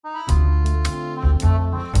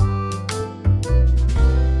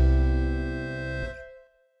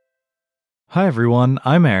Hi everyone,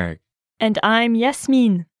 I'm Eric. And I'm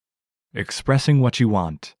Yasmin. Expressing what you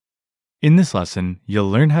want. In this lesson, you'll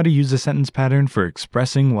learn how to use a sentence pattern for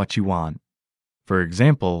expressing what you want. For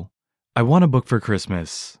example, I want a book for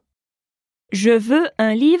Christmas. Je veux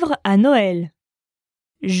un livre à Noël.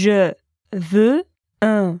 Je veux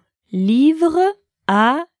un livre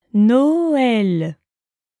à Noël.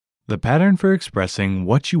 The pattern for expressing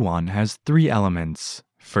what you want has three elements.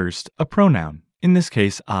 First, a pronoun, in this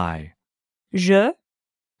case, I. Je,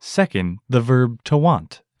 Second, the verb to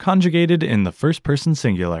want, conjugated in the first person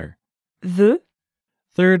singular. veux,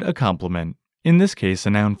 Third, a complement, in this case, a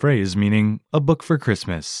noun phrase meaning a book for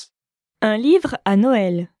Christmas. un livre à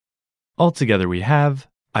Noël. Altogether we have,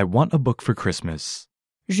 I want a book for Christmas.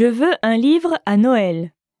 Je veux un livre à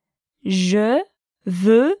Noël. Je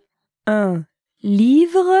veux un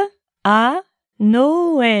livre à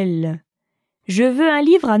Noël. Je veux un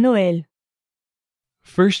livre à Noël.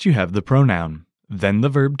 First you have the pronoun, then the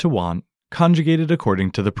verb to want, conjugated according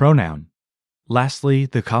to the pronoun. Lastly,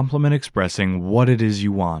 the complement expressing what it is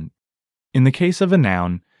you want. In the case of a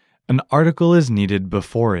noun, an article is needed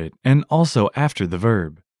before it and also after the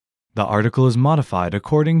verb. The article is modified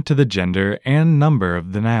according to the gender and number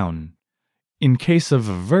of the noun. In case of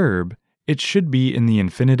a verb, it should be in the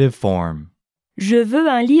infinitive form. Je veux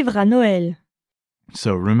un livre à Noël.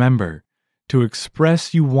 So remember, to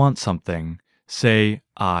express you want something, say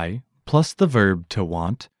I plus the verb to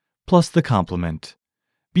want plus the complement.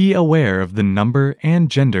 Be aware of the number and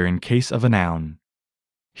gender in case of a noun.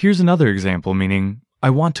 Here's another example meaning, I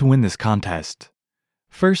want to win this contest.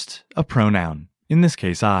 First, a pronoun, in this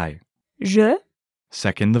case I. Je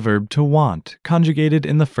Second, the verb to want, conjugated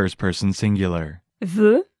in the first person singular.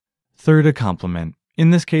 veux Third, a complement,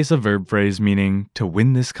 in this case a verb phrase meaning to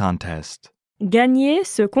win this contest. gagner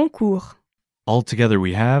ce concours. Altogether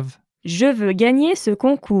we have, Je veux gagner ce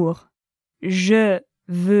concours. Je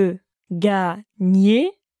veux gagner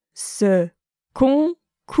ce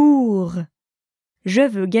concours. Je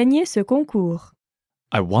veux gagner ce concours.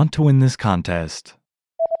 I want to win this contest.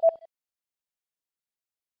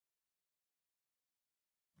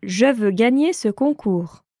 Je veux gagner ce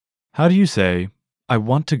concours. How do you say, I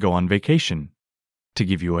want to go on vacation? To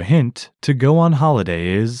give you a hint, to go on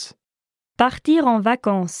holiday is, Partir en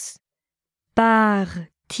vacances.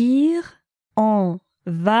 Partir en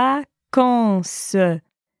vacances.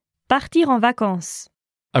 Partir en vacances.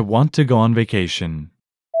 I want to go on vacation.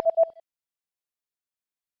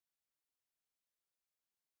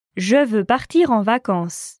 Je veux partir en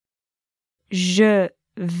vacances. Je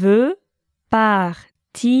veux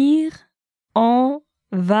partir en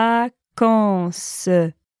vacances.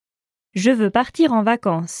 Je veux partir en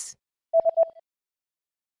vacances.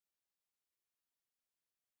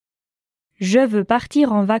 Je veux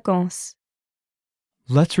partir en vacances.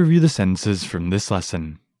 Let's review the sentences from this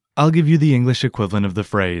lesson. I'll give you the English equivalent of the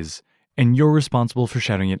phrase, and you're responsible for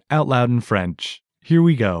shouting it out loud in French. Here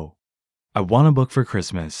we go. I want a book for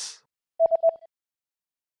Christmas.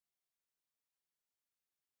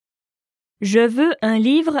 Je veux un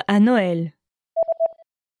livre à Noël.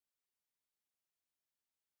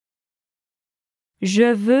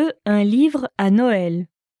 Je veux un livre à Noël.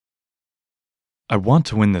 I want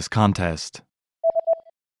to win this contest.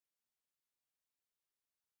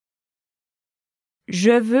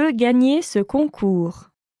 Je veux gagner ce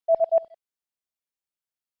concours.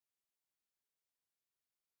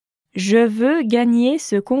 Je veux gagner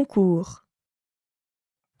ce concours.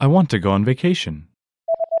 I want to go on vacation.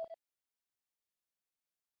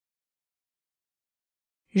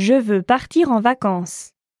 Je veux partir en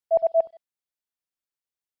vacances.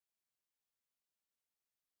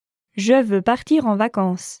 Je veux partir en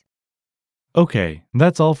vacances. Okay,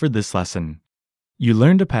 that's all for this lesson. You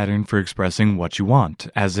learned a pattern for expressing what you want,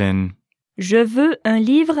 as in, Je veux un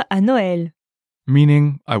livre à Noël.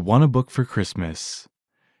 meaning, I want a book for Christmas.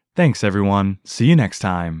 Thanks everyone. See you next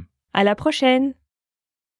time. À la prochaine!